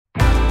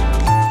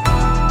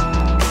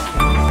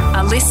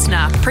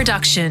listener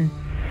production.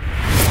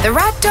 The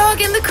rat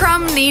dog and the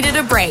crumb needed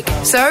a break,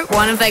 so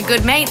one of their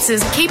good mates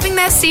is keeping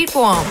their seat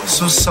warm.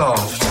 So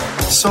soft,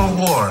 so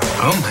warm.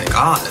 Oh my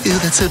God. Ew,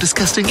 that's so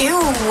disgusting. Ew.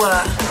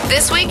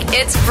 This week,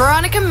 it's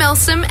Veronica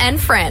Milsom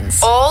and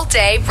friends. All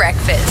day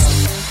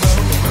breakfast.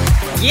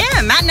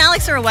 Yeah, Matt and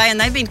Alex are away and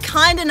they've been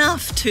kind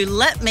enough to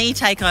let me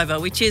take over,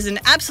 which is an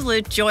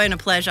absolute joy and a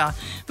pleasure.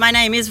 My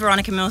name is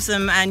Veronica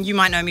Milsom and you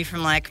might know me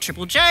from like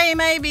Triple J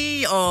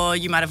maybe, or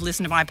you might have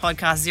listened to my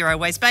podcast Zero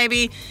Waste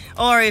Baby,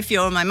 or if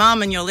you're my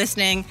mum and you're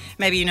listening,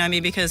 maybe you know me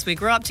because we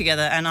grew up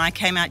together and I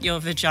came out your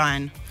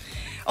vagina.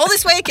 All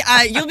this week,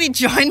 you'll be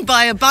joined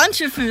by a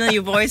bunch of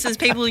familiar voices,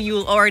 people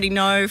you'll already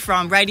know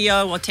from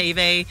radio or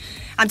TV.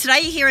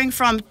 Today you're hearing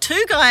from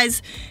two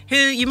guys who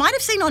you might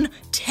have seen on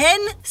 10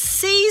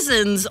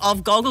 seasons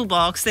of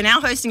Gogglebox. They're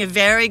now hosting a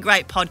very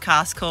great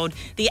podcast called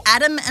The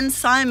Adam and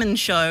Simon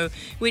Show,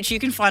 which you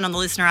can find on the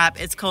Listener app.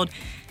 It's called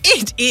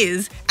It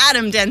Is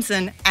Adam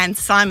Denson and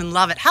Simon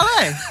Lovett.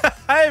 Hello.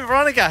 Hey,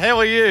 Veronica, how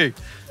are you?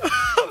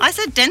 I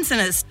said Denson,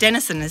 it's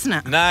Dennison, isn't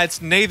it? No,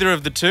 it's neither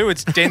of the two.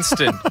 It's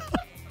Denston.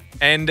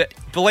 And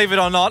believe it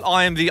or not,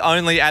 I am the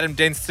only Adam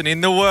Denston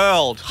in the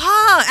world.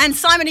 And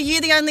Simon, are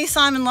you the only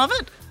Simon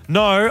Lovett?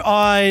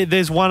 No,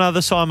 there's one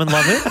other Simon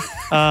Lovett,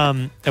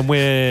 and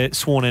we're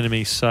sworn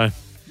enemies. So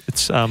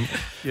it's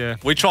Yeah,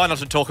 we try not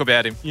to talk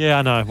about him. Yeah,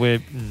 I know.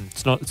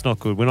 It's not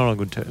good. We're not on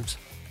good terms.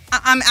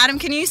 Adam,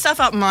 can you stuff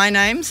up my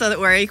name so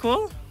that we're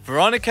equal?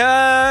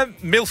 Veronica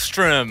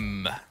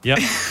Milstrom. Yep.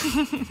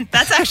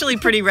 That's actually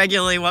pretty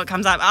regularly what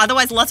comes up.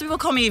 Otherwise, lots of people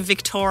call me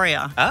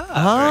Victoria.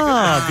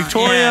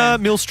 Victoria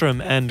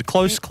Milstrom and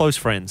close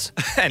friends.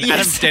 And Yes.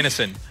 Adam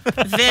Dennison.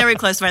 Very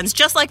close friends.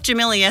 Just like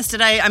Jamila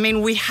yesterday, I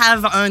mean, we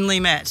have only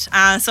met.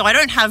 So I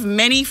don't have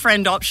many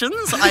friend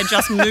options. I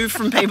just move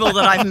from people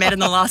that I've met in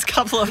the last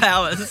couple of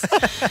hours.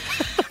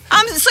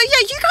 So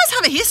yeah, you guys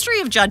have a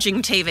history of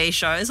judging TV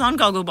shows on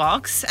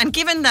Gogglebox, and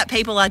given that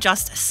people are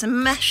just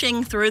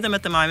smashing through them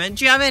at the moment,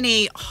 do you have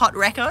any hot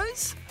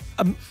recos?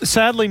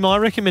 Sadly, my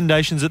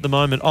recommendations at the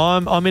moment,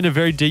 I'm in a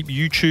very deep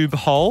YouTube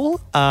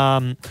hole.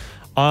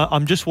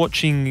 I'm just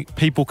watching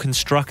people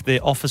construct their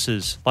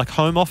offices, like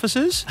home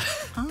offices.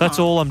 That's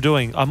all I'm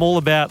doing. I'm all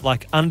about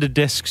like under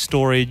desk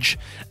storage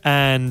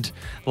and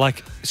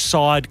like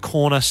side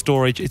corner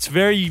storage. It's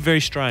very,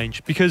 very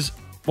strange because,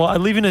 well, I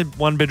live in a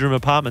one-bedroom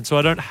apartment, so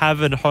I don't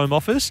have a home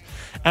office,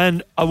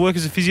 and I work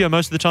as a physio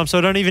most of the time, so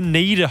I don't even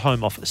need a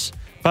home office.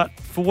 But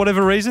for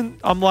whatever reason,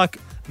 I'm like,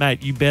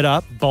 mate, you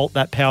better bolt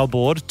that power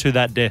board to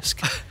that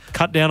desk.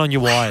 Cut down on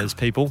your wires,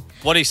 people.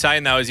 What he's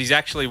saying, though, is he's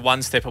actually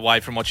one step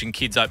away from watching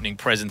kids opening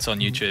presents on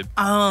YouTube.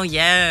 Oh,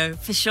 yeah,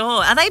 for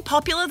sure. Are they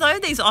popular, though,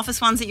 these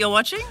office ones that you're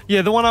watching?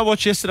 Yeah, the one I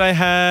watched yesterday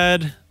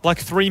had like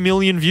 3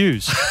 million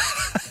views.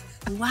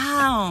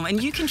 Wow,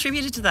 and you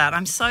contributed to that.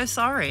 I'm so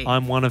sorry.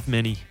 I'm one of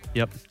many.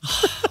 Yep.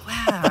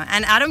 Wow.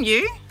 And Adam,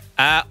 you?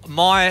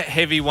 My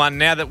heavy one,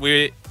 now that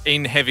we're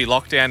in heavy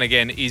lockdown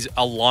again, is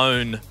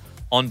Alone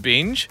on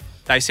Binge.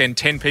 They send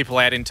 10 people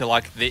out into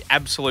like the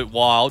absolute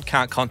wild,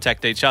 can't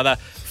contact each other,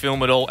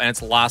 film it all, and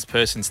it's last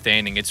person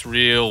standing. It's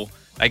real.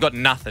 They got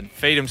nothing.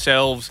 Feed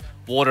themselves,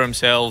 water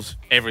themselves,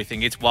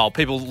 everything. It's wild.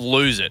 People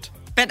lose it.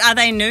 But are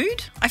they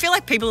nude? I feel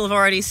like people have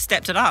already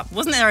stepped it up.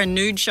 Wasn't there a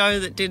nude show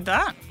that did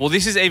that? Well,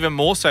 this is even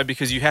more so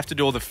because you have to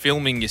do all the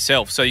filming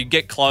yourself. So you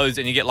get clothes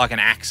and you get like an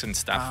axe and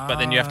stuff, but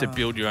then you have to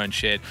build your own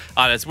shed.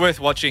 It's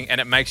worth watching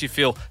and it makes you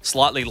feel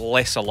slightly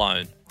less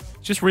alone.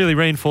 Just really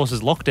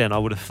reinforces lockdown, I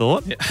would have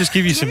thought. Yeah. Just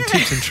give you some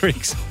tips and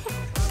tricks.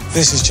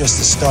 This is just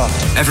the start.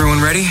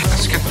 Everyone ready?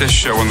 Let's get this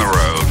show on the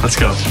road. Let's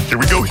go. Here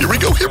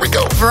we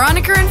go.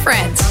 Veronica and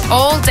friends.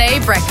 All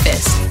day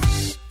breakfast.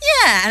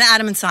 Yeah, and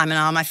Adam and Simon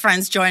are my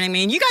friends joining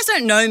me. And you guys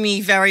don't know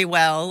me very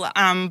well,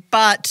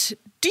 but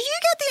do you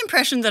get the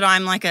impression that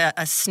I'm like a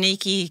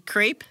sneaky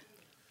creep?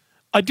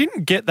 I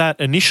didn't get that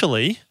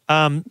initially,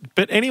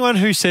 but anyone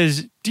who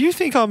says, do you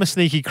think I'm a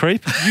sneaky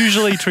creep,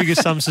 usually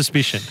triggers some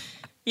suspicion.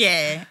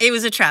 Yeah, it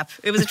was a trap.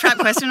 It was a trap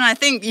question, and I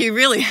think you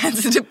really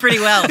answered it pretty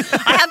well.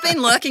 I have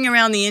been lurking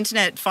around the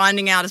internet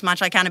finding out as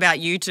much I can about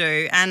you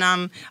two,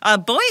 and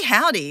boy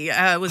howdy,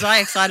 was I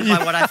excited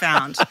by what I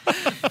found.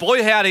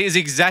 Boy howdy is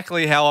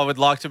exactly how I would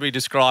like to be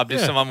described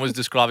if someone was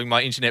describing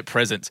my internet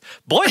presence.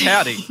 Boy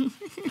howdy.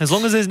 As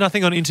long as there's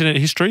nothing on internet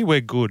history,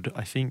 we're good,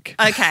 I think.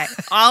 Okay,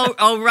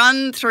 I'll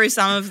run through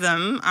some of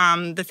them,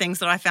 the things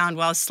that I found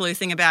while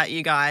sleuthing about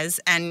you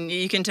guys, and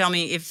you can tell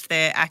me if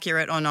they're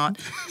accurate or not.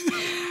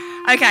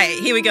 Okay,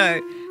 here we go.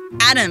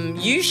 Adam,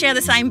 you share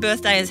the same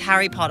birthday as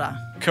Harry Potter.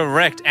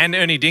 Correct, and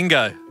Ernie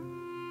Dingo.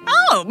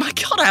 Oh, my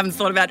God, I haven't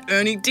thought about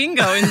Ernie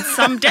Dingo in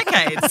some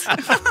decades.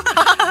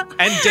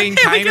 And Dean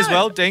Cain as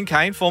well. Dean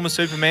Cain, former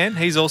Superman.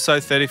 He's also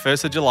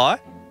 31st of July.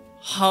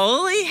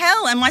 Holy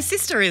hell, and my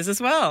sister is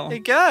as well. There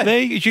you go.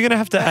 You're going to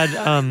have to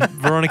add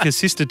Veronica's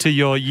sister to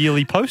your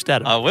yearly post,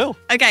 Adam. I will.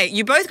 Okay,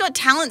 you both got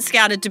talent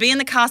scouted to be in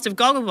the cast of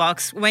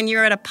Gogglebox when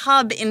you're at a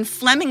pub in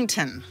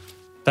Flemington.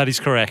 That is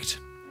correct.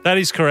 That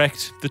is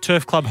correct. The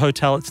Turf Club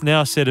Hotel, it's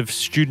now a set of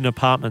student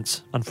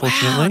apartments,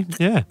 unfortunately.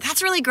 Yeah.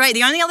 That's really great.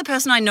 The only other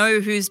person I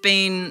know who's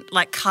been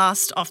like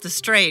cast off the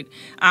street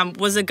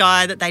was a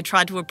guy that they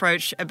tried to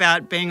approach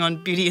about being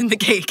on Beauty and the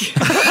Geek.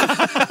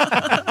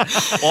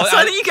 Well, So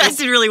I think you guys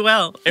did really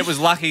well. It was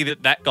lucky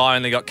that guy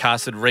only got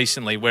casted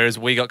recently, whereas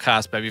we got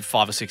cast maybe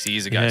 5 or 6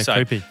 years ago. Yeah, so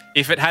creepy.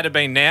 if it had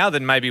been now,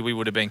 then maybe we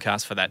would have been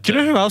cast for that Do too.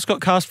 you know who else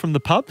got cast from the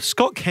pub?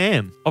 Scott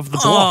Cam of The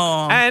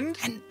Block. Oh. And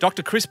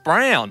Dr. Chris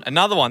Brown,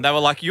 another one. They were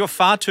like, you're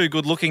far too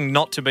good looking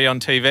not to be on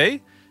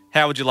TV.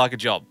 How would you like a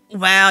job?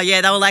 Wow,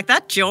 yeah, they were like,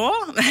 that jaw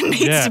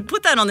needs Yeah. to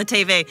put that on the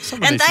TV.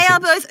 Someone and needs they to are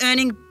see- both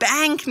earning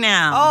bank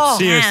now.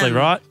 Seriously, man.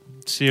 right?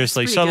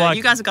 Seriously. Pretty So, good. like,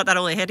 you guys have got that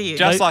all ahead of you.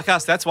 Just like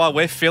us, that's why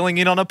we're filling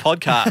in on a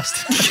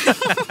podcast.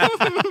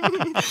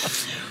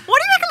 What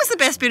do you reckon was the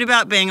best bit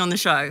about being on the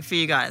show for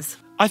you guys?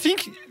 I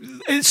think,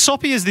 as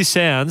soppy as this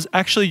sounds,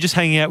 actually just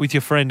hanging out with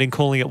your friend and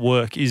calling it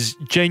work is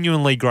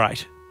genuinely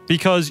great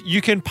because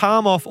you can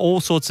palm off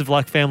all sorts of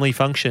like family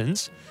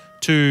functions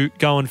to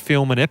go and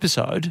film an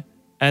episode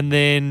and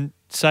then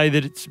say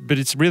that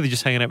it's really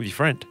just hanging out with your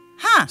friend.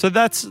 Huh. So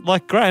that's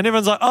like great. And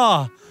everyone's like,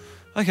 oh,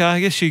 okay, I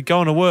guess you're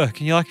going to work.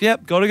 And you're like,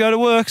 yep, got to go to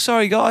work.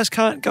 Sorry, guys,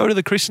 can't go to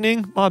the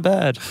christening. My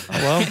bad. Oh,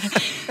 well.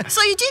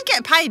 So you did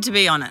get paid to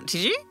be on it,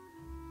 did you?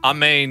 I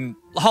mean,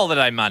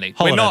 holiday money.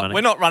 Holiday we're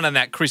money. not running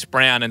that Chris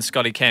Brown and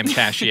Scotty Cam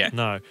cash yet.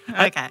 No.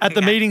 Okay, At the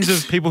okay. meetings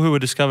of people who were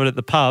discovered at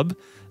the pub,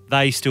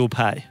 they still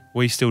pay.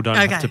 We still don't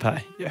have Okay. to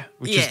pay. Yeah.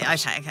 Which is Yeah,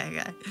 nice.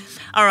 okay.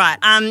 All right.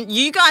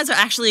 You guys are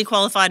actually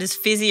qualified as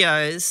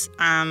physios.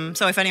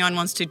 So if anyone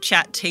wants to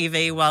chat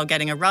TV while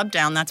getting a rub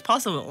down, that's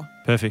possible.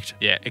 Perfect.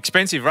 Yeah,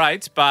 expensive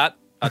rates, but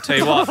I'll tell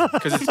you what,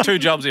 because it's 2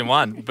 jobs in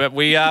one. But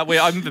we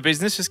open the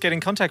business, just get in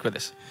contact with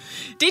us.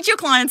 Did your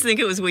clients think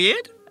it was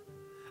weird?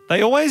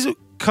 They always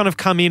kind of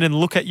come in and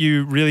look at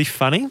you really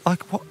funny.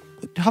 Like, what?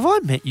 Have I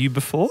met you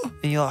before?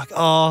 And you're like,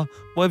 oh,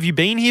 well, have you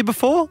been here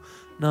before?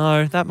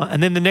 No, that much.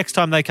 And then the next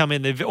time they come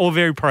in, they're all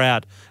very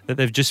proud that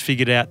they've just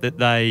figured out that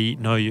they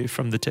know you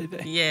from the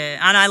TV. Yeah,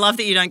 and I love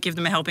that you don't give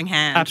them a helping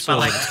hand.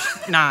 Absolutely.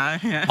 But no.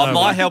 Yeah.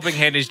 My helping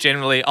hand is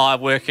generally I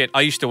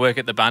used to work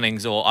at the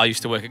Bunnings or I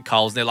used to work at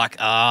Coles and they're like,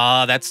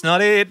 that's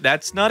not it.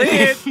 That's not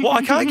it. Well,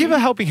 I can't give a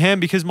helping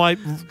hand because my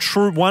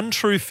one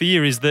true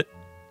fear is that,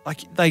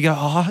 like, they go,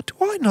 oh, do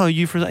I know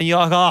you from that? And you're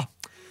like, oh,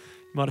 you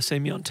might have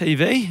seen me on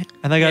TV.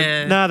 And they go,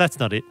 Yeah. no, that's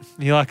not it.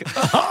 And you're like,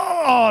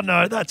 oh,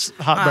 no, that's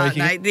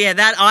heartbreaking. No, yeah,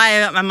 that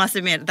I must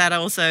admit that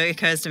also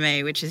occurs to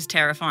me, which is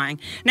terrifying.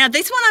 Now,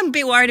 this one I'm a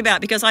bit worried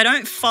about because I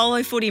don't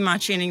follow footy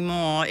much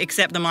anymore,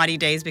 except the Mighty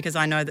D's because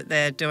I know that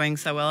they're doing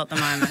so well at the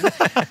moment.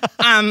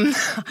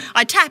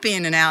 I tap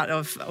in and out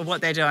of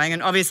what they're doing,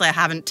 and obviously I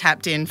haven't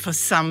tapped in for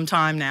some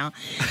time now.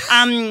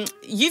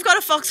 You've got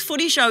a Fox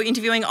Footy show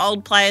interviewing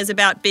old players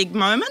about big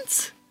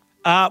moments.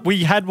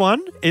 We had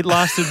one. It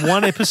lasted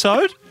one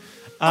episode.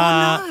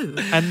 No.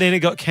 And then it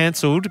got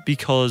cancelled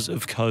because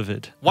of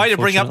COVID. Way to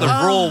bring up the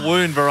unfortunately. raw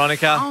wound,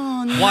 Veronica.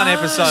 Oh, no. One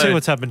episode. See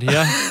what's happened here.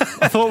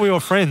 I thought we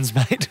were friends,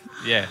 mate.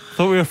 Yeah.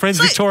 Thought we were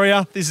friends,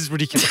 Victoria. This is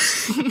ridiculous.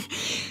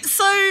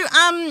 So,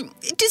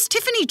 does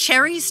Tiffany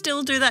Cherry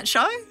still do that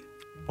show?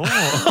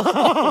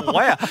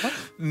 Wow.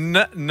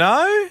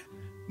 No?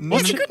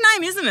 It's a good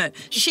name, isn't it?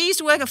 She used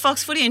to work at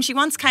Fox Footy and she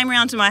once came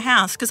around to my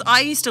house because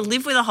I used to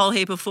live with a whole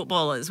heap of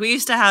footballers. We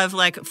used to have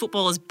like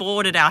footballers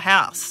board at our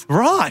house.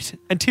 Right.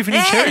 And Tiffany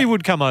Yeah. Cherry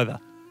would come over.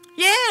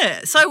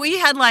 Yeah. So we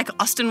had like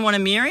Austin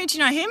Wanamiri. Do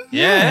you know him?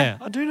 Yeah.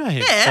 I do know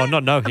him. Yeah. Oh,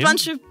 not know him. A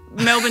bunch of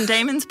Melbourne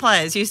Demons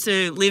players used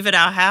to live at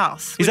our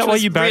house. Is which that why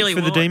was you barracked really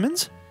for the warm.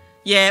 Demons?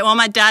 Yeah. Well,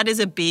 my dad is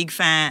a big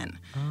fan.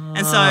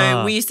 And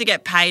Ah. so we used to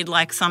get paid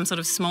like some sort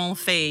of small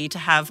fee to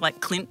have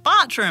like Clint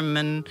Bartram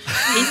and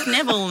Heath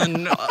Neville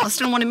and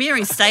Austin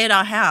Wanamiri stay at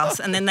our house,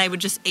 and then they would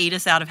just eat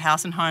us out of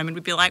house and home, and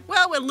we'd be like,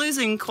 well, we're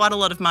losing quite a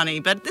lot of money,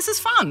 but this is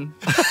fun.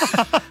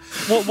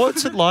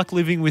 What's it like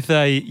living with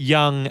a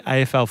young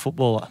AFL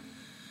footballer?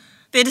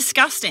 They're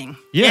disgusting.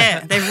 Yeah.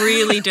 They're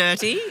really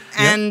dirty.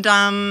 And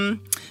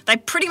they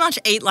pretty much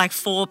eat like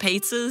 4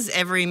 pizzas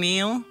every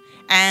meal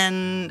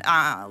and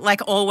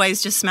like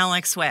always just smell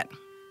like sweat.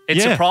 It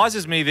Yeah.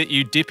 surprises me that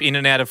you dip in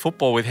and out of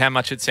football with how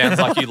much it sounds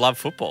like you love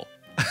football.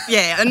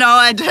 Yeah, no,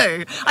 I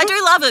do. I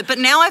do love it, but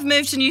now I've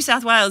moved to New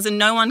South Wales and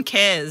no one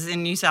cares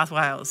in New South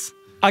Wales.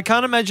 I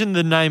can't imagine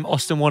the name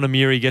Austin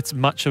Wanamiri gets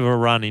much of a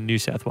run in New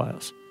South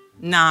Wales.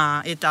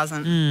 Nah, it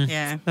doesn't.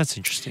 Yeah. That's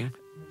interesting.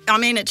 I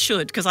mean, it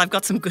should, because I've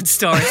got some good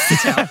stories to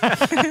tell.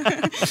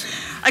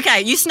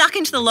 Okay, you snuck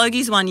into the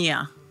Logies one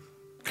year.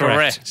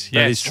 Correct.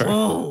 That Yes. is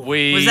true.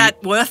 Was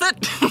that worth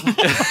it?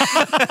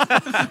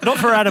 Not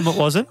for Adam, it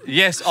wasn't.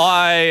 Yes,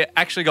 I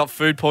actually got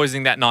food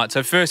poisoning that night.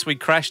 So first we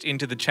crashed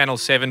into the Channel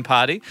 7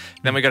 party.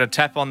 Then we got a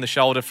tap on the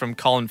shoulder from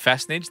Colin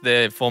Fastnage,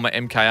 the former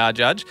MKR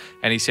judge.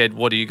 And he said,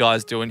 what are you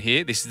guys doing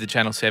here? This is the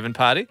Channel 7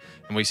 party.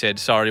 And we said,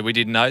 sorry, we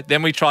didn't know.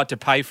 Then we tried to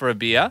pay for a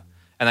beer.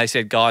 And they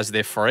said, guys,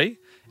 they're free.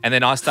 And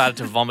then I started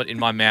to vomit in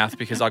my mouth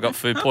because I got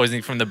food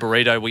poisoning from the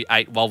burrito we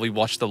ate while we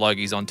watched the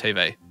Logies on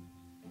TV.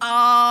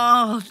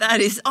 Oh, that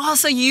is. Oh,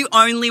 so you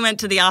only went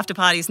to the after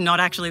parties, not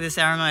actually the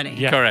ceremony.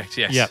 Yeah. Correct,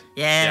 yes. Yeah.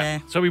 Yeah.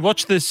 So we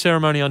watched the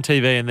ceremony on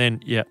TV and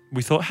then,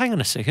 we thought, hang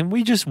on a second,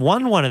 we just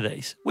won one of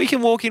these. We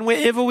can walk in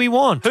wherever we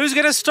want. Who's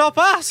going to stop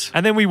us?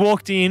 And then we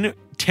walked in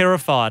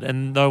terrified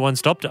and no one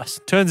stopped us.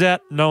 Turns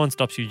out no one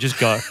stops you, just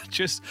go.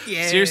 Just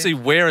Yeah. seriously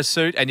wear a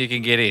suit and you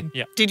can get in.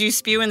 Yeah. Did you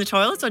spew in the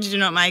toilets or did you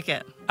not make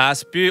it?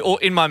 Spew or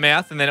in my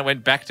mouth, and then it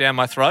went back down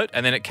my throat,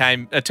 and then it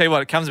came. I tell you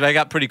what, it comes back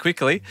up pretty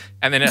quickly,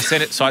 and then I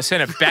sent it. So I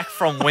sent it back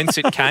from whence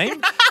it came,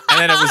 and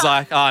then it was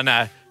like, oh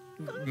no,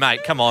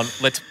 mate, come on,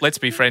 let's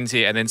be friends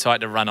here. And then so I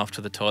had to run off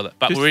to the toilet.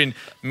 But we're in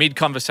mid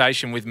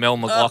conversation with Mel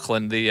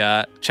McLaughlin,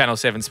 the Channel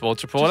 7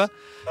 sports reporter,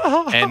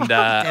 and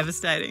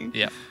Devastating.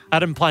 yeah,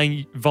 Adam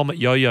playing vomit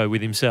yo-yo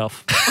with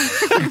himself.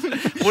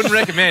 wouldn't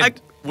recommend.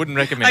 Wouldn't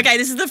recommend. Okay,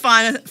 this is the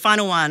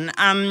final one.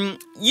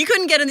 You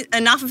couldn't get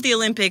enough of the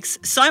Olympics,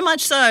 so much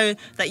so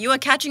that you are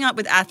catching up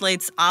with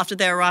athletes after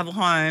their arrival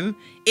home.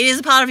 It is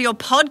a part of your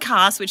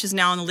podcast, which is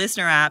now on the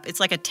Listener app. It's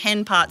like a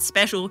 10-part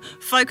special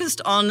focused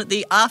on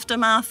the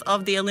aftermath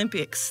of the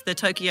Olympics, the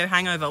Tokyo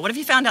hangover. What have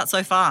you found out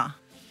so far?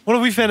 What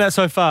have we found out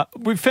so far?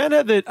 We found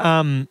out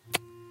that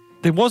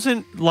there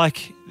wasn't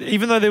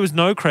even though there was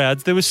no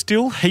crowds, there was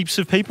still heaps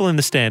of people in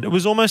the stand. It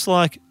was almost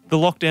like the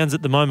lockdowns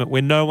at the moment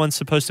where no one's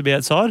supposed to be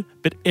outside,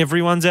 but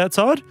everyone's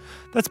outside.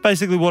 That's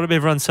basically what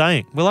everyone's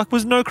saying. We're like,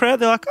 was no crowd?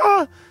 They're like,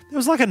 there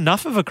was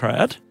enough of a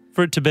crowd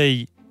for it to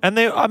be. And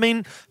I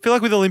feel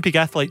like with Olympic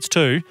athletes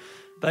too,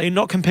 they're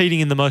not competing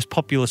in the most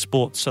popular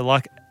sports. So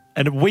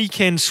a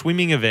weekend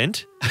swimming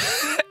event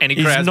any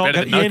is crowd's not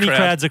better than no any crowd.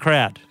 crowd's a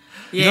crowd.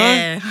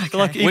 Yeah. You know? Okay.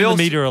 Like even We the also-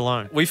 media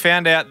alone. We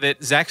found out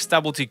that Zach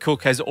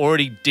Stubblety-Cook has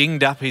already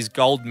dinged up his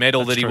gold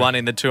medal that he true. won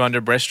in the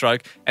 200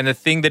 breaststroke, and the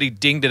thing that he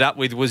dinged it up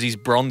with was his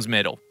bronze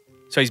medal.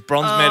 So his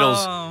bronze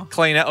medal's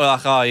clean out. We're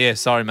like, oh yeah,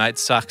 sorry mate,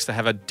 sucks to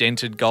have a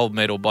dented gold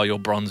medal by your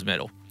bronze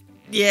medal.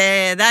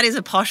 Yeah, that is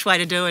a posh way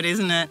to do it,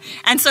 isn't it?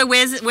 And so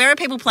where are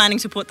people planning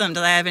to put them? Do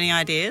they have any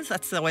ideas?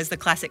 That's always the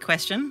classic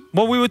question.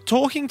 Well, we were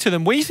talking to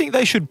them. We think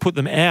they should put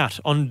them out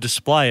on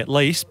display at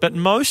least, but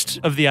most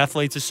of the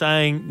athletes are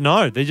saying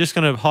no, they're just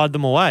going to hide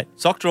them away.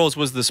 Sock draws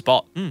was the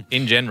spot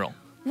in general.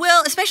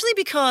 Well, especially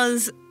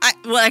because,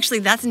 actually,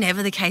 that's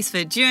never the case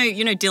for, do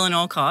you know Dylan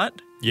Alcott?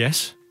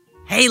 Yes.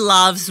 He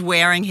loves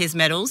wearing his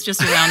medals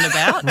just around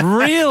about.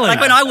 Really? Like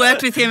when I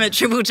worked with him at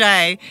Triple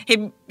J,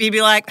 he'd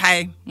be like,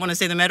 hey, want to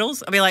see the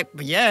medals? I'd be like,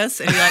 yes.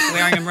 And he'd be like,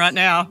 wearing them right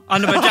now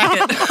under my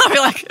jacket. I'd be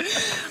like,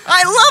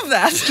 I love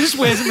that. Just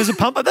wears them as a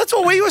pump. That's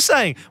what we were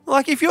saying.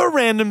 Like, if you're a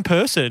random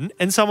person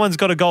and someone's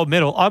got a gold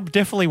medal, I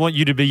definitely want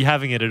you to be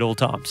having it at all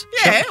times.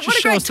 Yeah, Just what a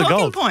show great us the talking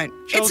gold. point.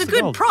 Show It's us a the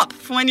good gold. prop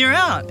for when you're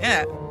out,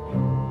 yeah.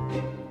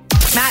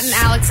 Matt and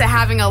Alex are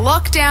having a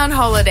lockdown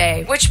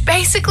holiday, which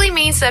basically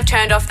means they've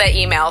turned off their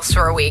emails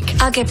for a week.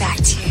 I'll get back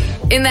to you.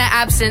 In their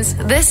absence,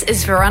 this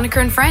is Veronica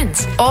and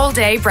Friends, all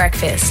day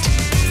breakfast.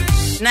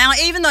 Now,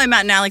 even though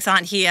Matt and Alex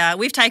aren't here,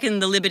 we've taken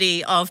the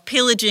liberty of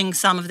pillaging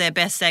some of their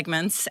best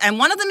segments, and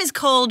one of them is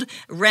called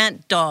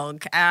Rant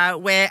Dog,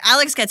 where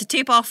Alex gets a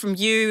tip off from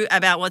you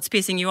about what's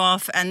pissing you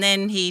off, and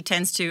then he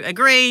tends to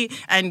agree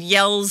and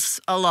yells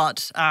a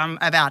lot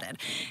about it.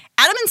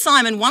 Adam and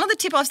Simon, one of the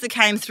tip-offs that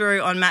came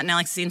through on Matt and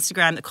Alex's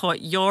Instagram that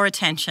caught your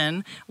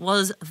attention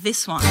was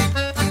this one.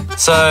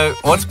 So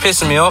what's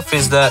pissing me off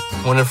is that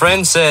when a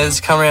friend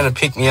says, come around and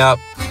pick me up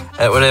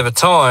at whatever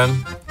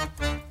time,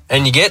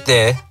 and you get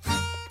there,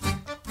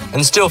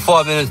 and still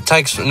 5 minutes,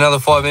 takes another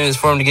 5 minutes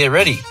for him to get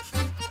ready.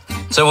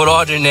 So what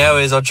I do now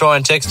is I try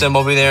and text them,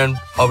 I'll be there in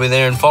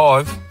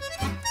 5,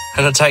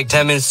 and I take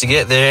 10 minutes to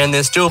get there, and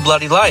they're still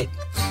bloody late.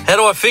 How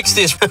do I fix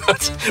this? What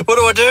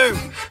do I do?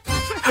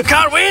 I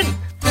can't win.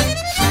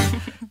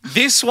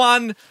 This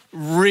one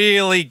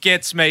really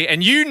gets me.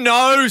 And you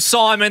know,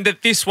 Simon,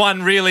 that this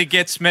one really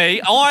gets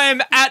me. I am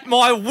at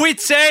my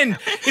wit's end.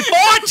 If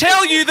I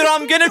tell you that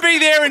I'm going to be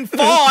there in 5,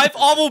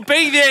 I will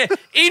be there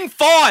in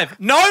 5.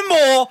 No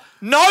more,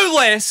 no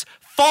less.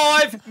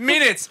 5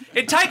 minutes.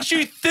 It takes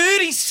you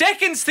 30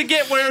 seconds to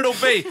get where it'll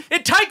be.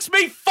 It takes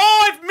me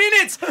 5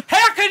 minutes.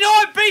 How can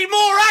I be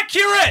more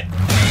accurate?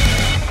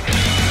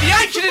 The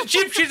ancient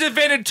Egyptians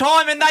invented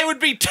time and they would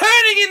be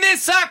turning in their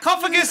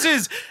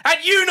sarcophaguses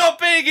at you not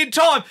being in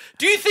time.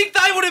 Do you think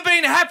they would have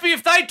been happy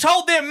if they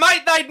told their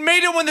mate they'd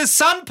meet him when the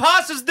sun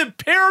passes the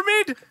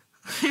pyramid?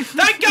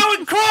 They'd go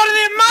and cry to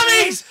their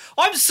mummies.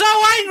 I'm so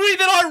angry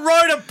that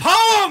I wrote a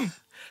poem.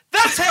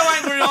 That's how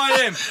angry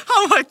I am.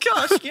 Oh my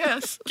gosh,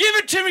 yes. Give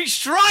it to me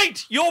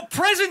straight. Your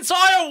presence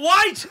I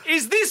await.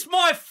 Is this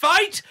my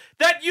fate?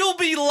 That you'll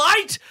be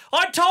late?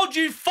 I told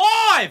you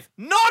 5,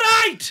 not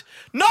 8.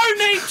 No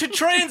need to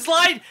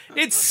translate.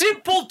 It's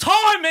simple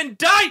time and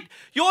date.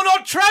 You're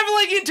not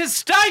travelling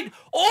interstate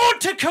or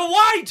to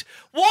Kuwait.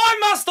 Why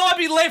must I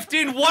be left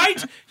in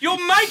wait?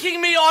 You're making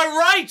me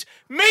irate.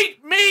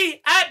 Meet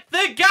me at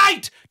the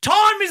gate.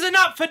 Time isn't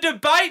up for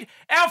debate.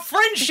 Our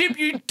friendship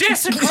you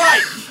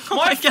desecrate.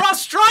 My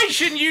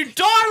frustration you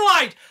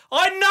dilate.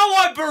 I know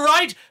I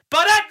berate,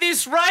 but at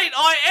this rate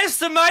I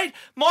estimate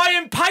my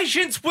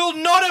impatience will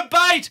not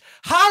abate.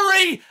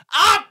 Hurry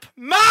up,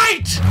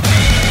 mate!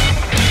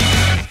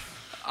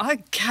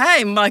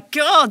 Okay, my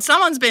God,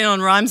 someone's been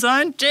on Rhyme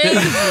Zone.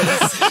 Jesus.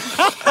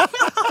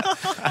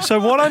 So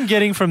what I'm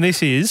getting from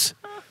this is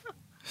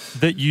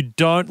that you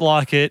don't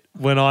like it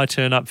when I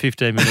turn up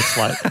 15 minutes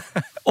late,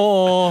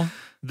 or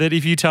that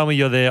if you tell me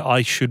you're there,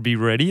 I should be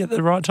ready at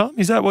the right time.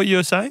 Is that what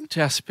you're saying?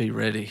 Just be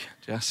ready.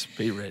 Just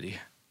be ready.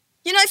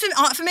 You know,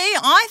 for me,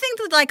 I think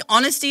that, like,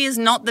 honesty is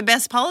not the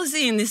best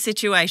policy in this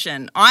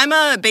situation. I'm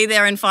a be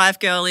there in 5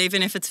 girl,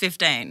 even if it's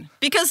 15.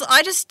 Because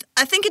I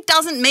think it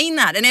doesn't mean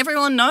that, and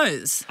everyone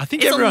knows. I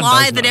think it's everyone a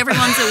lie does that know.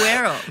 everyone's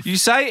aware of. You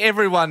say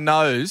everyone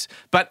knows,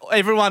 but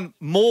everyone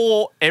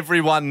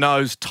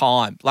knows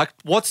time. Like,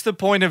 what's the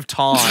point of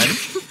time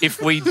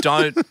if we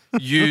don't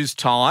use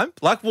time?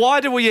 Like, why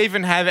do we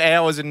even have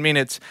hours and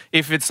minutes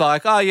if it's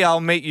like, oh, yeah,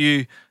 I'll meet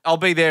you, I'll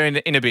be there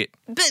in a bit.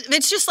 But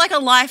it's just like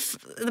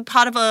the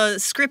part of a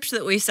script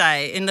that we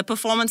say in the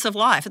performance of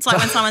life. It's like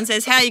when someone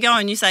says, how you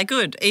going? You say,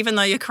 good, even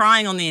though you're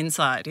crying on the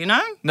inside, you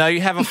know? No,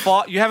 you have a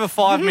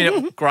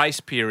 5-minute grace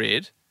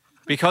period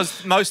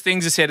because most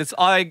things are said.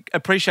 I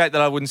appreciate that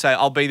I wouldn't say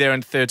I'll be there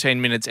in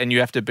 13 minutes and you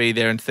have to be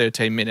there in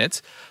 13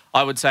 minutes.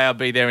 I would say I'll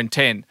be there in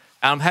 10. And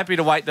I'm happy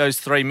to wait those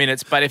 3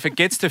 minutes, but if it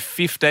gets to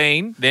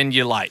 15, then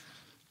you're late.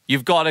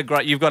 You've got a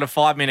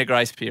 5-minute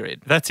grace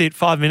period. That's it,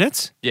 5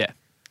 minutes? Yeah.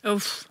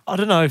 Oof. I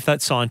don't know if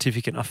that's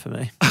scientific enough for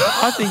me.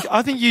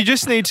 I think you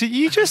just need to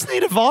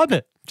vibe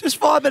it. Just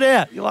vibe it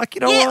out. You're like,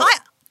 you know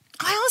what?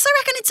 I also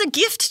reckon it's a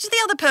gift to the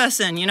other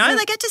person, you know?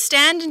 They get to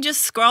stand and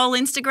just scroll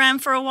Instagram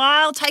for a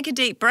while, take a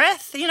deep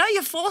breath. You know,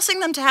 you're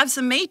forcing them to have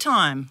some me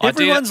time.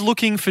 Everyone's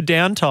looking for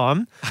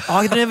downtime.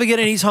 I never get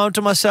any time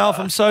to myself.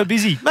 I'm so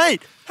busy.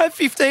 Mate, have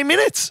 15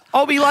 minutes.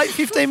 I'll be late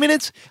 15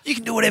 minutes. You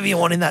can do whatever you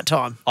want in that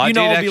time. I'll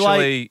be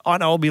late. I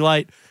know I'll be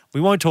late.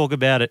 We won't talk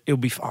about it. It'll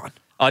be fine.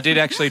 I did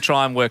actually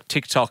try and work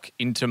TikTok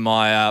into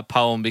my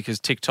poem because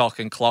TikTok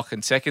and clock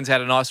and seconds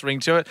had a nice ring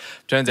to it.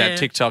 Turns out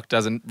TikTok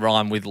doesn't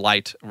rhyme with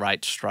late,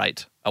 rate,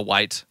 straight,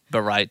 await,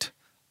 berate,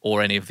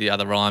 or any of the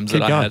other rhymes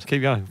I had.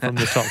 Keep going from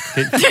the top.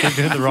 Keep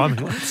doing the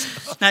rhyming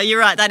ones. No, you're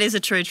right. That is a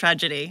true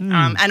tragedy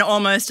and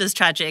almost as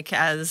tragic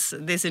as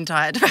this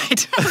entire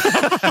debate.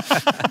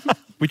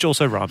 Which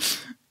also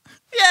rhymes.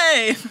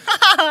 Yay!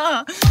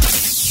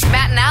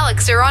 Matt and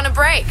Alex are on a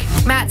break.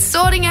 Matt's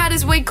sorting out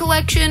his wig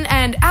collection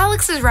and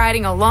Alex is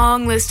writing a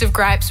long list of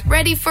gripes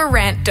ready for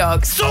rant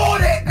dogs.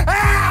 Sort it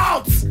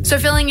out! So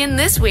filling in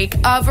this week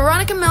are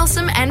Veronica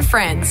Milsom and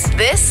friends.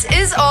 This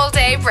is All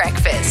Day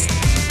Breakfast.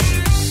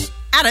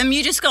 Adam,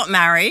 you just got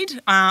married.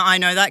 I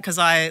know that because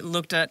I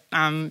looked at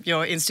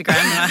your Instagram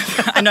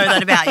and I know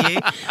that about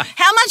you.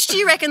 How much do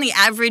you reckon the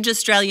average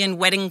Australian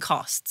wedding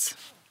costs?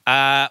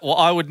 Well,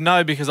 I would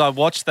know because I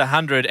watched The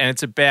 100 and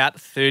it's about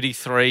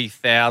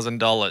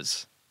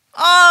 $33,000.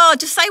 Oh,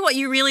 just say what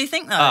you really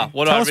think, though.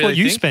 Tell us what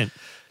you spent.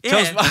 Tell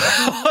us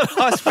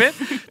what I spent.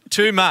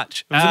 Too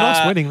much. It was a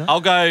nice wedding, though.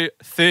 I'll go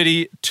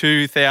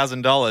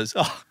 $32,000.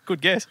 Oh,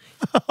 good guess.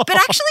 But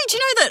actually, do you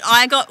know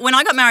that when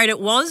I got married, it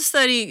was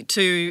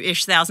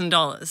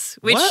 $32,000-ish,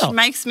 which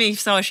makes me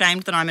so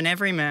ashamed that I'm an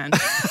everyman.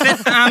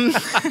 But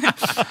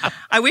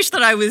I wish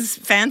that I was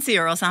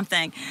fancier or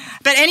something.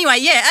 But anyway,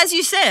 yeah, as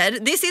you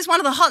said, this is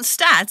one of the hot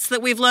stats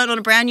that we've learned on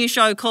a brand new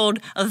show called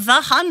The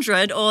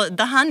 100 or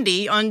The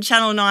Hundy on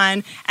Channel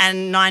 9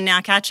 and 9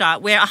 Now Catch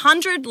Up, where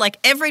 100 like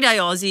everyday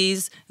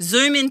Aussies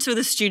zoom into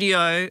the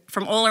studio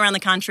from all around the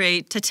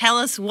country to tell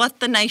us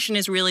what the nation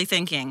is really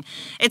thinking.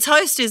 Its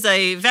host is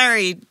a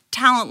very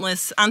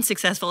talentless,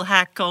 unsuccessful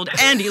hack called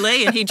Andy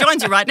Lee, and he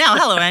joins you right now.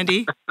 Hello,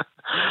 Andy.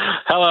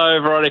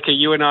 Hello, Veronica.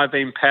 You and I have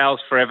been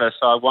pals forever,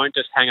 so I won't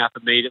just hang up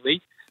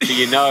immediately. So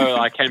you know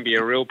I can be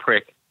a real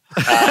prick.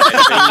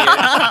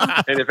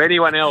 And if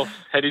anyone else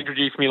had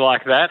introduced me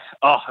like that,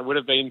 it would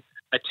have been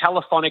a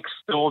telephonic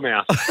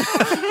stormhouse.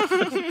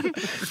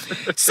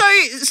 So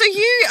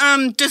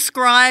you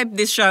describe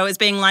this show as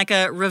being like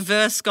a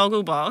reverse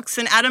Gogglebox,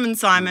 and Adam and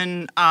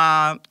Simon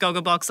are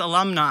Gogglebox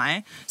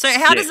alumni. So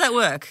how does that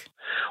work?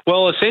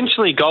 Well,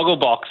 essentially,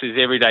 Gogglebox is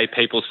everyday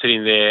people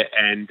sitting there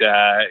and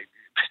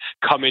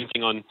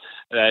commenting on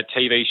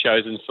TV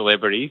shows and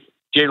celebrities,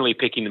 generally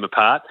picking them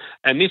apart.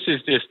 And this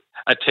is just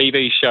a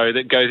TV show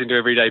that goes into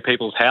everyday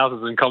people's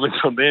houses and comments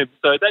on them.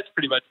 So that's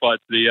pretty much why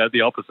it's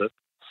the opposite.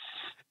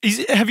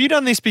 Have you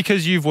done this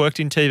because you've worked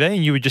in TV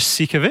and you were just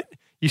sick of it?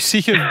 You're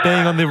sick of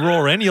being on the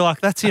raw end? You're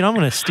like, that's it, I'm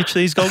going to stitch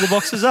these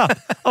Goggleboxes up.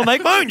 I'll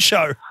make my own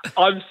show.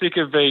 I'm sick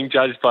of being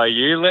judged by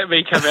you. Let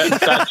me come out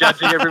and start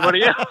judging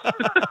everybody else.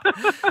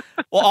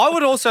 Well, I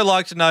would also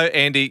like to know,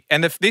 Andy,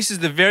 and this is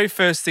the very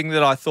first thing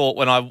that I thought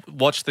when I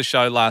watched the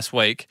show last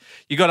week.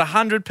 You got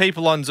 100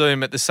 people on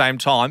Zoom at the same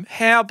time.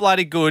 How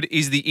bloody good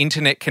is the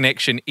internet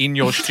connection in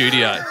your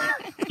studio?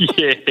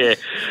 Yeah,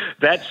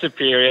 that's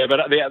superior.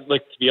 But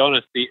look, to be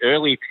honest, the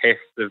early test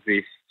of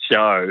this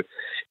show,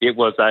 it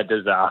was a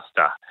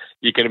disaster.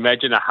 You can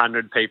imagine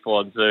 100 people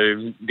on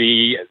Zoom,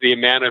 the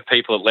amount of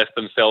people that left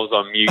themselves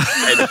on mute.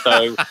 And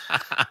so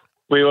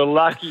we were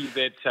lucky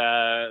that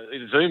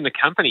Zoom, the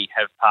company,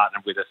 have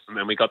partnered with us,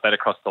 and we got that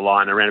across the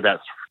line around about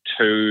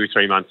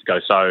 2-3 months ago.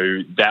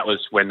 So that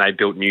was when they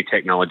built new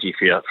technology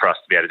for us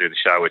to be able to do the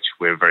show, which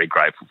we're very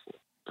grateful for.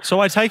 So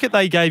I take it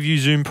they gave you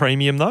Zoom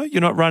Premium, though?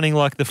 You're not running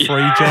like the free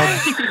job?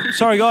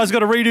 Sorry, guys, got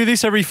to redo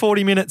this every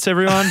 40 minutes,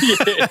 everyone.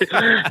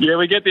 Yeah,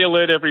 we get the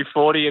alert every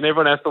 40 and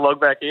everyone has to log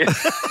back in.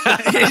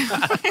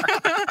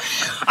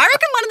 I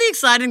reckon one of the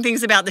exciting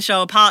things about the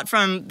show, apart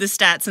from the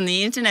stats and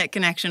the internet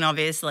connection,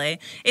 obviously,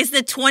 is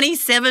the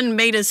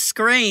 27-metre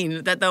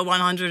screen that the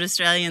 100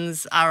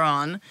 Australians are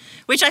on,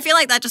 which I feel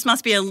like that just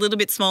must be a little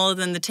bit smaller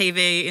than the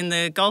TV in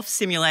the golf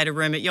simulator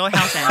room at your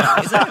house,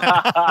 Andy, is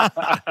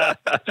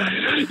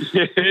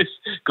it? Yes,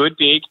 good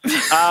dig.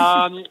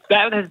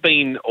 That has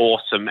been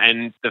awesome.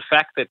 And the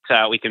fact that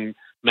we can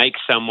make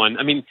someone,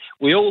 I mean,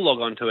 we all log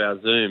onto our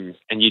Zooms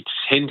and you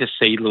tend to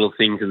see little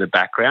things in the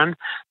background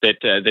that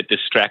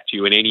distract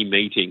you in any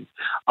meeting.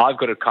 I've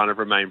got to kind of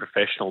remain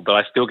professional, but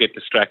I still get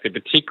distracted,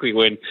 particularly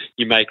when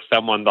you make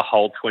someone the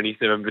whole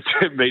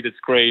 27-metre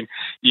screen.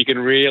 You can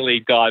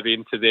really dive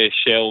into their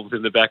shelves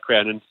in the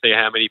background and see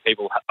how many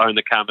people own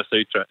the Kama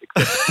Sutra,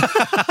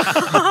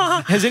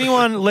 etc. Has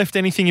anyone left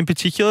anything in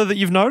particular that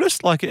you've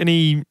noticed? Like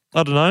any,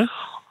 I don't know,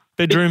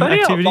 bedroom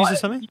activities or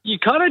something? You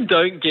kind of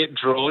don't get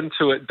drawn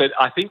to it, but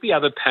I think the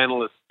other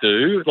panellists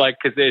do, like,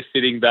 because they're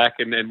sitting back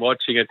and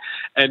watching it.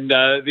 And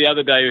the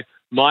other day,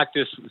 Mike,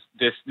 just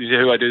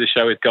who I do the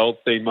show with,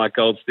 Goldstein, Mike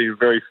Goldstein, a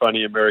very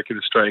funny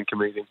American-Australian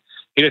comedian,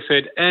 he just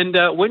said, and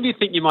when do you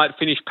think you might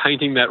finish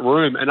painting that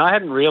room? And I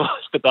hadn't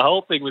realised that the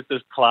whole thing was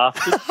just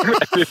plastered.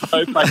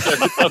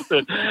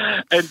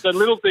 And so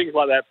little things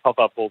like that pop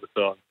up all the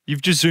time.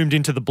 You've just zoomed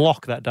into the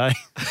block that day.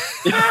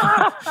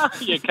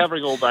 Yeah,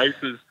 covering all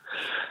bases.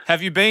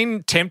 Have you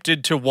been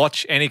tempted to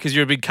watch any, because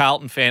you're a big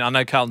Carlton fan? I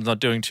know Carlton's not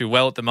doing too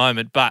well at the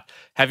moment, but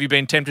have you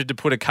been tempted to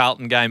put a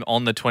Carlton game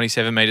on the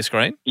 27-metre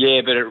screen?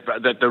 Yeah, but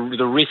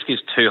the risk is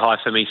too high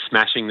for me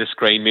smashing the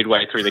screen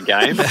midway through the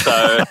game.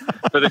 So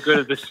for the good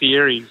of the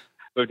series,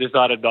 we've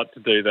decided not to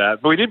do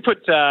that. But we did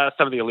put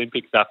some of the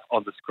Olympic stuff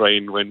on the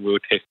screen when we were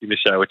testing the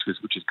show, which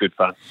is good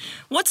fun.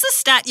 What's the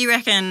stat you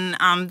reckon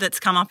that's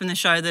come up in the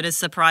show that has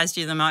surprised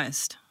you the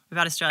most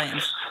about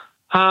Australians?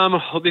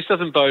 Well, this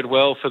doesn't bode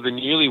well for the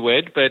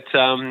newlywed, but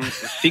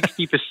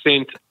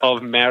 60%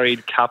 of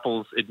married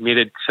couples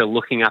admitted to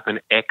looking up an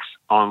ex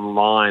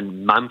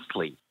online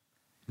monthly.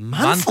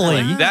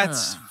 Monthly?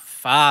 That's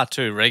far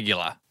too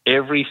regular.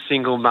 Every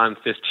single month,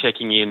 just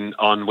checking in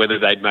on whether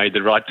they'd made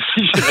the right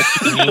decision.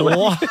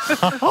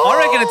 I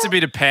reckon it's a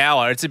bit of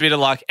power. It's a bit of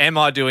like, am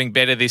I doing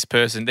better this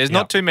person? There's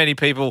not too many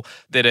people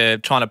that are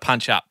trying to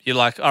punch up. You're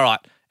like, all right,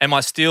 am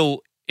I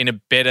still in a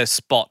better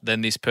spot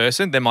than this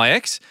person, than my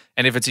ex?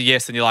 And if it's a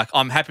yes, then you're like,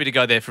 I'm happy to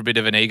go there for a bit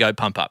of an ego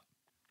pump up.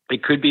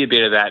 It could be a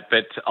bit of that,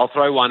 but I'll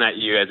throw one at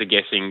you as a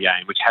guessing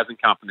game, which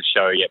hasn't come up in the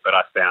show yet, but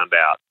I found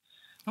out.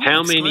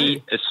 How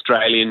many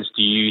Australians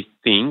do you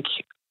think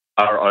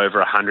are over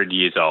 100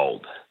 years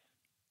old?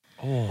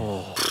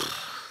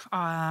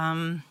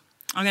 I'm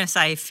going to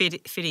say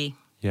 50.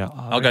 Yeah.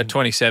 I'll go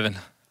 27.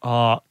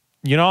 I'm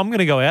going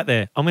to go out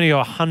there. I'm going to go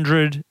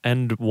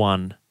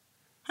 101.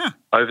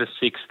 Over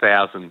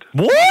 6,000.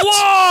 What?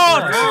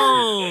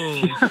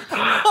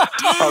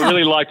 I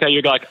really liked how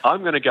you're like,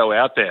 I'm going to go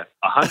out there.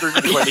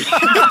 120.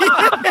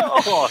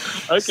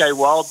 Okay,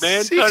 wild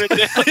man. Tone it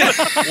down.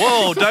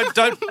 Whoa,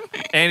 don't.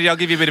 Andy, I'll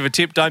give you a bit of a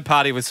tip. Don't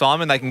party with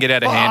Simon. They can get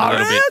out of hand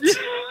a little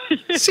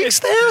bit.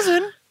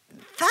 6,000?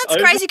 That's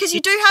crazy because you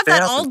do have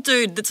that old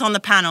dude that's on the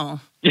panel.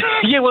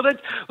 Yeah, well,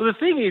 the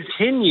thing is,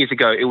 10 years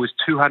ago, it was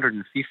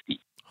 250.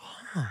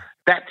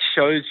 That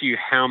shows you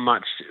how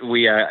much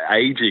we are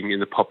aging in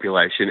the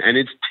population, and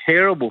it's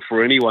terrible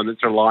for anyone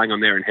that's relying on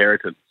their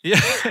inheritance. Yeah.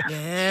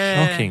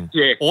 Shocking.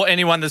 Yeah. Or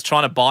anyone that's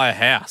trying to buy a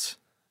house.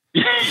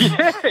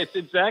 Yes,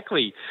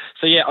 exactly.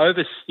 So, yeah,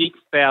 over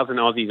 6,000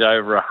 Aussies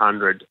over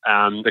 100.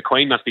 The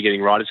Queen must be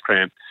getting writer's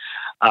cramp.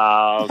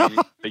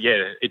 But,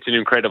 yeah, it's an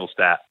incredible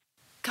stat.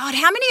 God,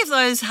 how many of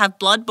those have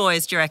blood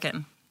boys, do you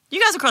reckon?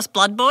 You guys across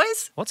blood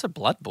boys? What's a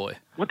blood boy?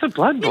 What's a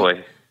blood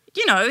boy?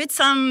 You know, it's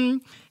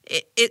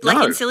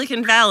like in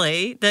Silicon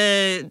Valley,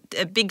 the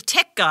big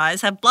tech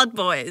guys have blood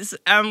boys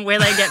where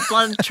they get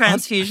blood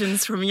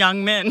transfusions from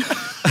young men.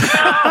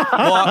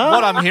 Well,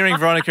 what I'm hearing,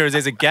 Veronica, is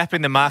there's a gap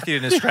in the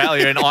market in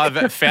Australia and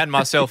I've found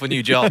myself a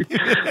new job.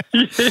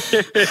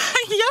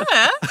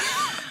 Yeah.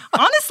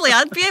 Honestly,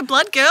 I'd be a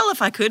blood girl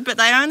if I could, but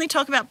they only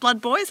talk about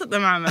blood boys at the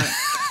moment.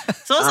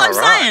 So all I'm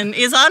saying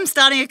is I'm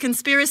starting a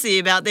conspiracy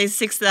about these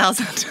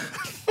 6,000.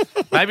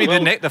 Maybe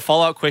the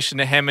follow-up question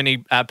to how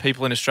many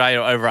people in Australia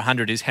are over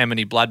 100 is how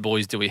many blood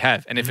boys do we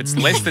have? And if it's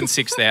less than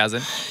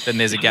 6,000, then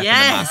there's a gap in the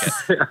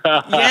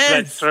market. Yes.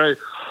 That's true.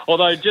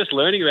 Although just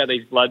learning about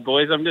these blood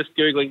boys, I'm just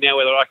Googling now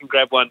whether I can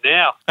grab one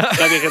now.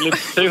 Maybe I can live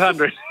to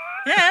 200.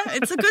 Yeah,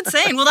 it's a good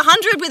scene. Well, the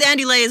 100 with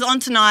Andy Lee is on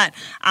tonight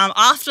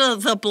after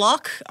The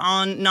Block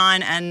on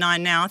 9 and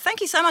 9 Now. Thank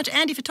you so much,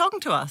 Andy, for talking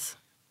to us.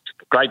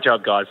 Great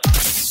job, guys.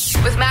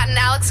 With Matt and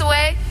Alex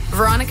away,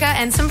 Veronica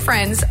and some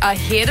friends are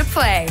here to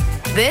play.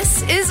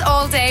 This is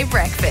All Day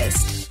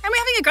Breakfast. And we're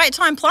having a great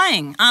time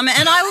playing.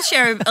 And I will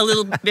share a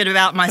little bit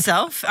about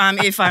myself,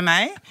 if I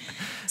may.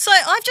 So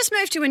I've just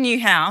moved to a new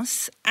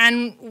house,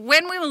 and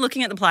when we were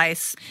looking at the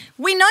place,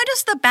 we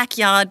noticed the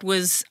backyard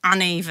was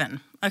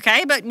uneven.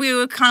 okay? But we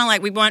were kind of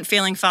like, we weren't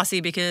feeling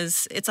fussy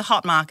because it's a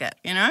hot market,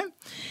 you know?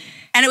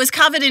 And it was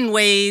covered in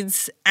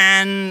weeds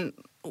and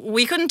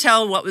we couldn't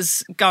tell what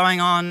was going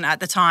on at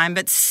the time.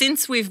 But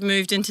since we've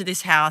moved into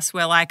this house,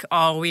 we're like,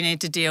 oh, we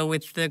need to deal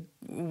with the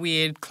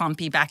weird,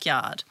 clumpy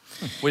backyard.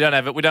 We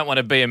don't want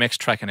a BMX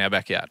track in our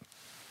backyard.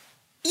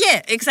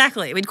 Yeah,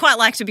 exactly. We'd quite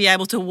like to be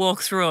able to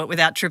walk through it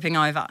without tripping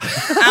over.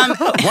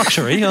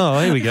 Luxury. Oh,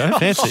 here we go.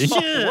 Fancy.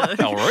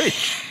 How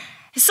rich.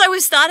 So we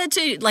started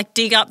to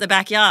dig up the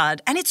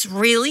backyard and it's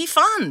really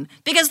fun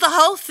because the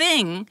whole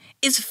thing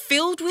is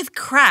filled with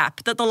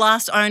crap that the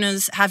last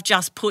owners have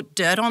just put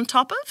dirt on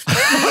top of. So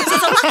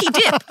it's a lucky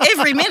dip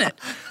every minute.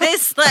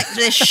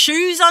 There's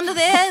shoes under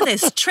there,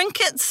 there's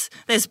trinkets,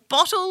 there's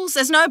bottles,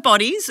 there's no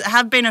bodies. There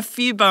have been a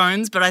few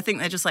bones, but I think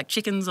they're just like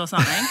chickens or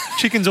something.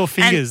 Chickens or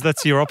fingers,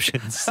 that's your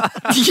options.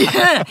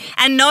 Yeah,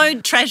 and no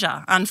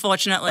treasure,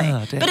 unfortunately.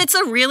 Oh, damn. But it's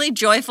a really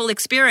joyful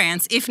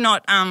experience, if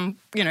not,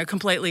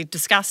 completely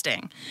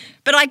disgusting.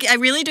 But I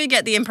really do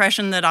get the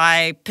impression that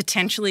I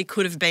potentially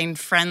could have been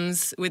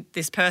friends with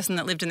this person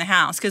that lived in the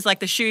house because,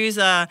 the shoes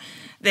they're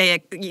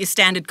your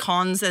standard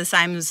cons. They're the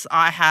same as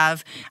I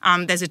have.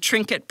 There's a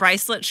trinket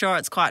bracelet. Sure,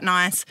 it's quite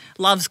nice.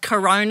 Loves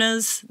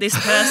Coronas, this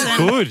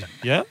person. Good,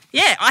 yeah.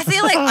 Yeah, I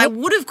feel like I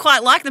would have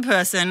quite liked the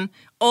person,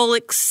 all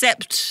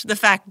except the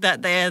fact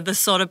that they're the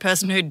sort of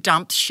person who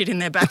dumped shit in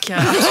their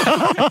backyard.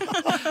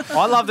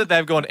 I love that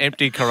they've gone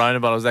empty Corona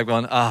bottles. They've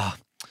gone,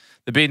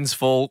 the bin's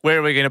full. Where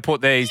are we going to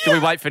put these? Do we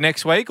wait for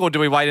next week or do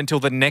we wait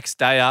until the next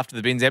day after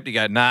the bin's empty?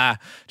 Go, nah,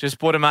 just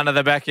put them under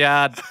the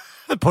backyard.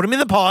 Put them in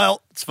the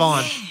pile. It's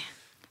fine. Yeah.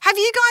 Have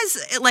you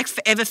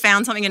guys ever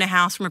found something in a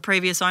house from a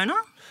previous owner?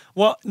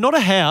 Well, not a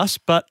house,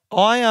 but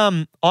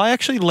I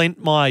actually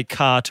lent my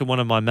car to one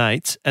of my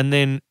mates, and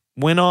then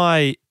when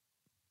I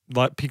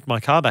picked my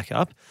car back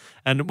up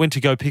and went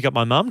to go pick up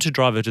my mum to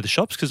drive her to the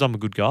shops because I'm a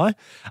good guy,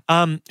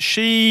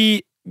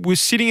 she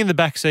was sitting in the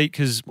back seat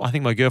because I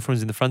think my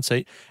girlfriend's in the front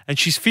seat, and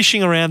she's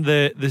fishing around.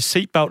 The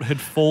seatbelt had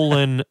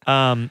fallen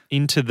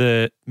into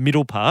the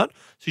middle part,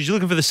 so she's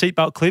looking for the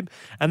seatbelt clip,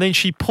 and then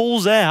she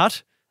pulls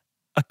out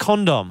a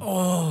condom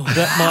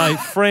that my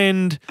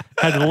friend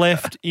had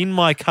left in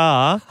my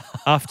car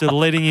after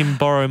letting him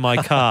borrow my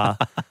car.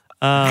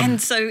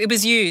 And so it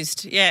was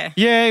used, yeah.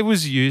 Yeah, it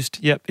was used.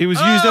 Yep, it was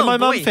used, and my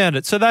mum found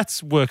it, so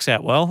that works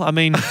out well. I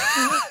mean,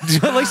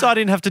 at least I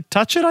didn't have to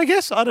touch it, I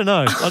guess. I don't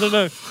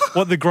know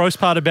what the gross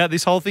part about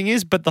this whole thing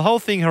is, but the whole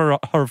thing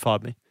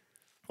horrified me.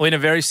 Well, in a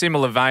very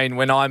similar vein,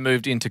 when I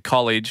moved into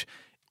college,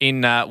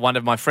 one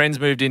of my friends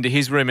moved into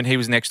his room and he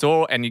was next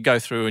door, and you go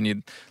through and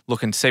you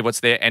look and see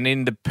what's there. And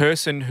in the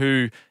person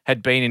who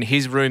had been in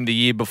his room the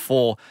year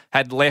before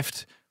had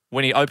left,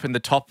 when he opened the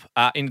top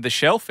into the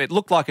shelf, it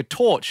looked like a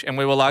torch. And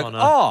we were like,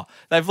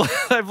 they've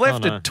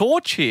left a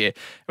torch here.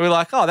 And we were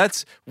like,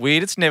 that's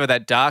weird. It's never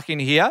that dark in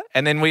here.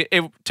 And then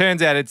it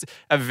turns out it's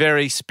a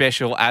very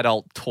special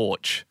adult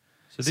torch.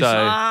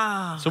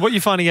 So what you're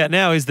finding out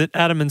now is that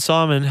Adam and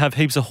Simon have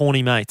heaps of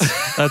horny mates.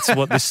 That's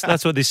what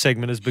this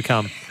segment has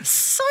become.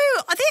 So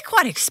they're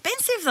quite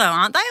expensive though,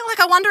 aren't they?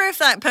 I wonder if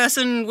that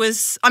person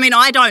was,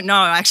 I don't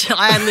know actually.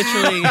 I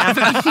literally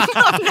haven't,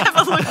 I've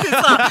never looked this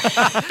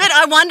up. But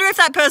I wonder if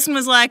that person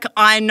was like,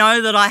 I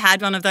know that I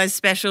had one of those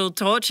special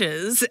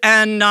torches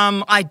and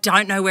I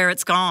don't know where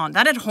it's gone.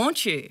 That'd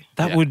haunt you.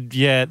 That would,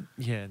 yeah,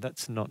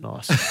 that's not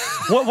nice.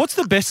 What's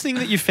the best thing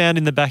that you found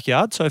in the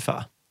backyard so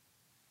far?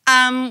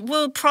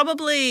 Well,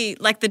 probably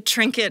the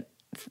trinket,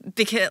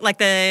 because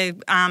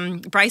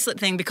the bracelet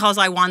thing, because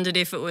I wondered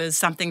if it was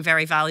something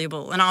very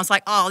valuable. And I was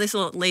like, this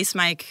will at least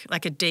make a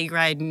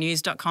D-grade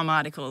news.com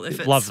article if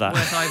it's worth over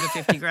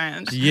 50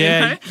 grand.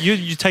 Yeah, you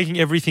know? You're taking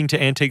everything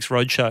to Antiques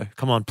Roadshow.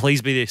 Come on,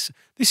 please be this.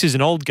 This is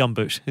an old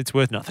gumboot. It's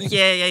worth nothing.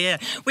 Yeah.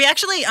 We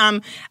actually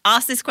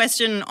asked this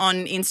question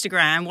on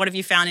Instagram, what have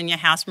you found in your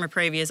house from a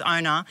previous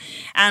owner?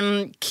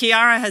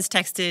 Kiara has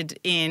texted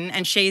in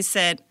and she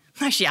said,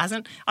 no, she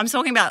hasn't. I'm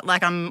talking about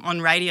I'm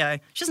on radio.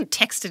 She hasn't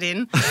texted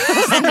in.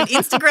 She sent an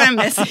Instagram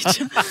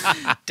message.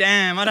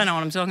 Damn, I don't know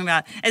what I'm talking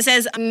about. It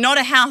says, not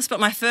a house, but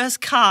my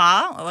first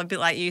car, a bit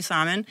like you,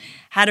 Simon,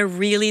 had a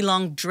really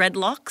long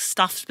dreadlock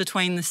stuffed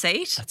between the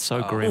seat. That's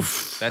so grim.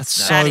 Oof, that's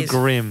so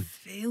grim.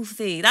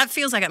 Filthy. That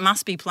feels like it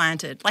must be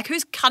planted.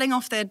 Who's cutting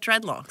off their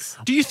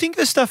dreadlocks? Do you think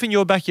the stuff in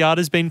your backyard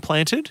has been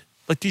planted?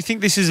 Do you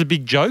think this is a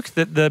big joke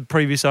that the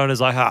previous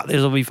owner's like,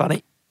 this will be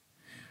funny?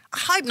 I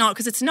hope not,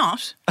 because it's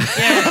not.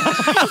 Yeah.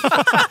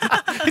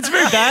 It's a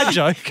very bad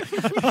joke.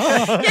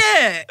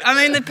 Yeah.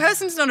 The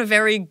person's not a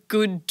very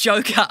good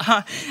joker.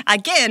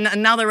 Again,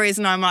 another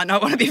reason I might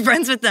not want to be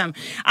friends with them.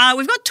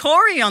 We've got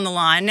Tori on the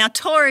line. Now,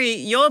 Tori,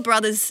 your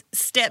brother's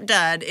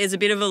stepdad is a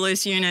bit of a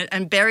loose unit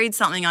and buried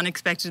something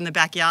unexpected in the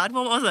backyard.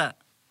 What was it?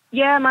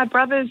 Yeah, my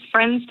brother's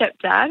friend's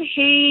stepdad,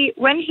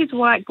 when his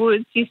white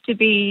goods used to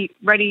be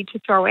ready to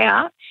throw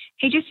out,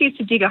 he just used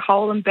to dig a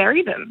hole and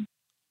bury them.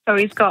 So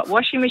he's got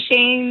washing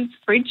machines,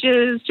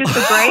 fridges, just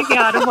a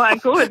graveyard of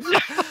white goods.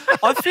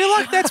 I feel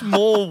like that's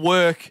more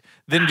work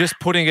than just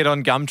putting it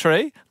on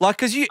Gumtree.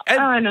 Because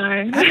I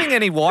know. Having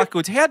any white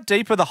goods, how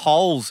deep are the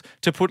holes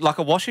to put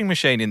a washing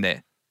machine in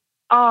there?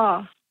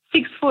 Oh,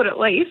 6 foot at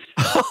least.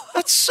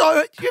 That's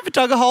so. You ever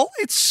dug a hole?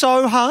 It's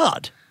so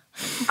hard.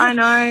 I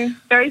know.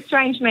 Very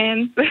strange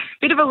man.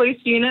 Bit of a loose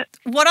unit.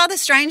 What other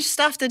strange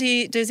stuff does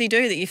he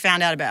do that you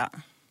found out about?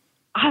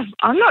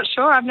 I'm not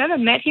sure. I've never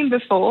met him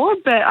before,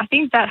 but I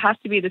think that has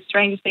to be the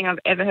strangest thing I've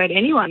ever heard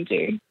anyone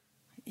do.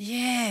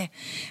 Yeah.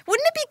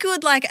 Wouldn't it be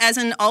good, like, as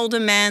an older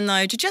man,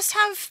 though, to just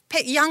have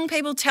young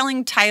people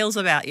telling tales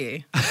about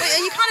you?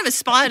 You kind of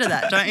aspire to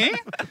that, don't you?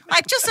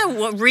 Like, just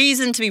a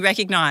reason to be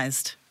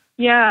recognised.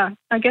 Yeah,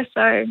 I guess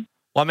so.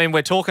 Well, I mean,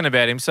 we're talking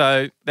about him,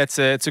 so it's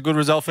a good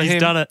result for him.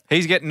 He's done it.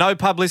 He's getting no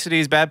publicity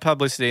is bad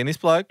publicity, and this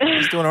bloke,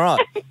 he's doing all right.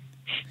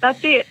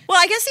 That's it. Well,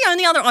 I guess the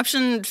only other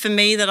option for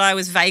me that I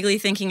was vaguely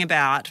thinking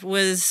about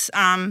was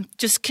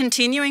just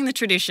continuing the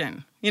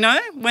tradition. You know,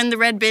 when the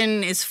red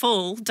bin is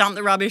full, dump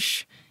the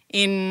rubbish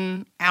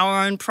in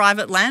our own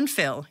private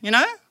landfill, you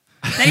know?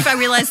 Then if I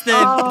realise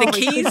the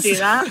keys... We could do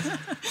that.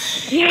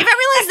 Yeah. If I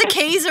realise the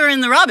keys are in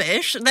the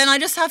rubbish, then I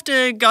just have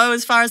to go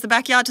as far as the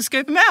backyard to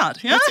scoop them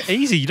out. You know? That's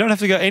easy. You don't have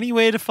to go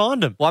anywhere to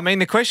find them. Well, I mean,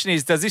 the question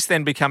is, does this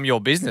then become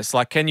your business?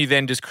 Like, can you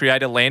then just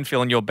create a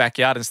landfill in your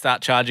backyard and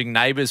start charging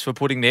neighbours for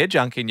putting their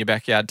junk in your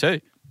backyard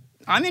too?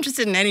 I'm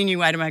interested in any new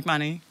way to make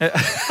money. Cool.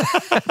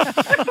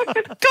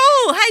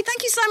 Hey,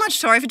 thank you so much,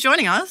 Tori, for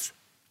joining us.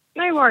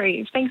 No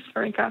worries. Thanks,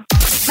 Veronica.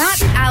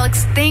 Matt and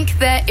Alex think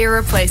they're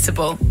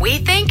irreplaceable. We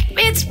think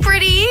it's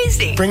pretty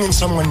easy. Bring in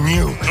someone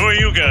new. Who are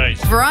you guys?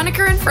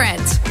 Veronica and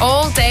Friends,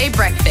 all day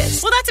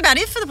breakfast. Well, that's about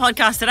it for the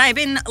podcast today. I've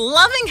been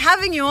loving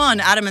having you on,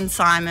 Adam and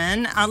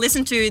Simon.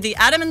 Listen to the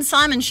Adam and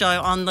Simon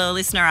show on the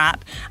Listener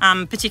app,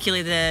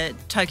 particularly the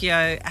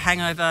Tokyo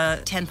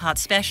Hangover 10-part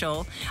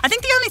special. I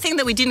think the only thing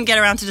that we didn't get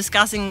around to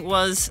discussing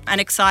was an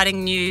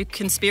exciting new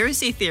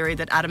conspiracy theory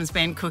that Adam's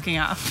been cooking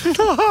up.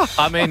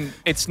 I mean,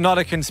 it's not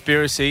a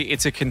conspiracy,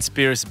 it's a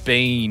conspiracy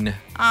bean.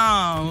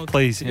 Oh.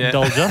 Please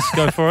indulge us.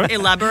 Go for it.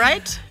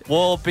 Elaborate.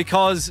 Well,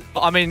 because,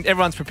 I mean,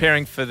 everyone's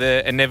preparing for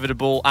the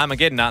inevitable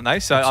Armageddon, aren't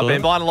they? So Absolutely. I've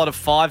been buying a lot of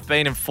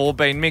 5-bean and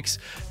 4-bean mix,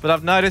 but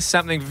I've noticed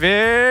something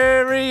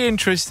very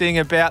interesting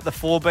about the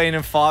 4-bean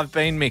and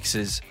 5-bean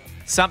mixes.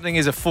 Something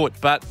is afoot,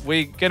 but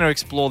we're going to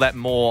explore that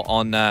more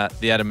on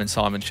the Adam and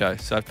Simon show.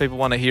 So if people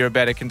want to hear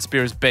about a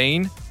conspiracy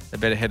bean, they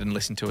better head and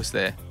listen to us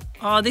there.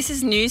 Oh, this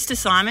is news to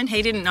Simon.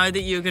 He didn't know that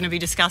you were going to be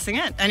discussing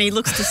it, and he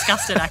looks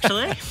disgusted,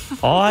 actually.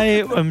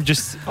 I am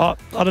just, I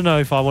don't know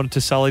if I wanted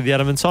to sully the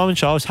Adam and Simon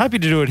show. I was happy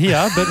to do it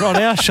here, but on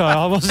our show,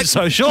 I wasn't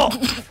so sure.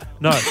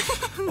 No,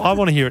 I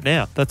want to hear it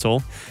now. That's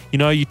all. You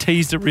know, you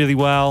teased it really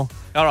well.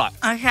 All right.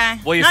 Okay.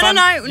 Well,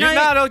 No.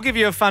 I'll give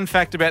you a fun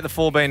fact about the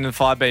 4-bean and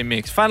 5-bean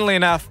mix. Funnily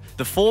enough,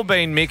 the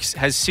 4-bean mix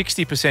has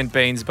 60%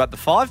 beans, but the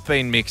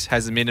 5-bean mix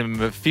has a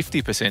minimum of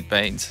 50%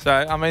 beans. So,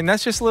 I mean,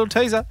 that's just a little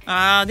teaser.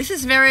 This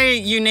is very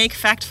unique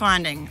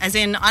fact-finding, as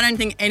in I don't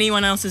think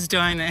anyone else is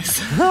doing this.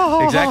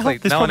 Exactly.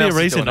 There's No one probably a else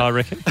is reason, doing it. I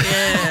reckon.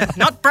 Yeah,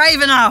 not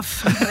brave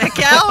enough. They're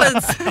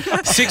cowards.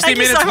 60 Thank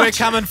you minutes, so we're much.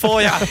 coming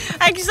for you.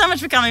 Thank you so much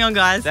for coming on,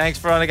 guys. Thanks,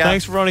 Veronica.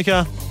 Thanks,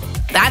 Veronica.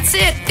 That's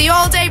it. The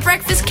all-day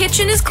breakfast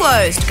kitchen is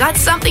closed. Got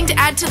something to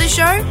add to the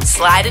show?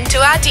 Slide into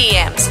our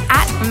DMs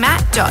at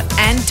matt.and.alex.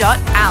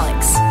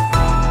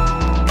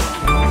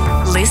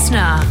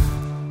 Listener.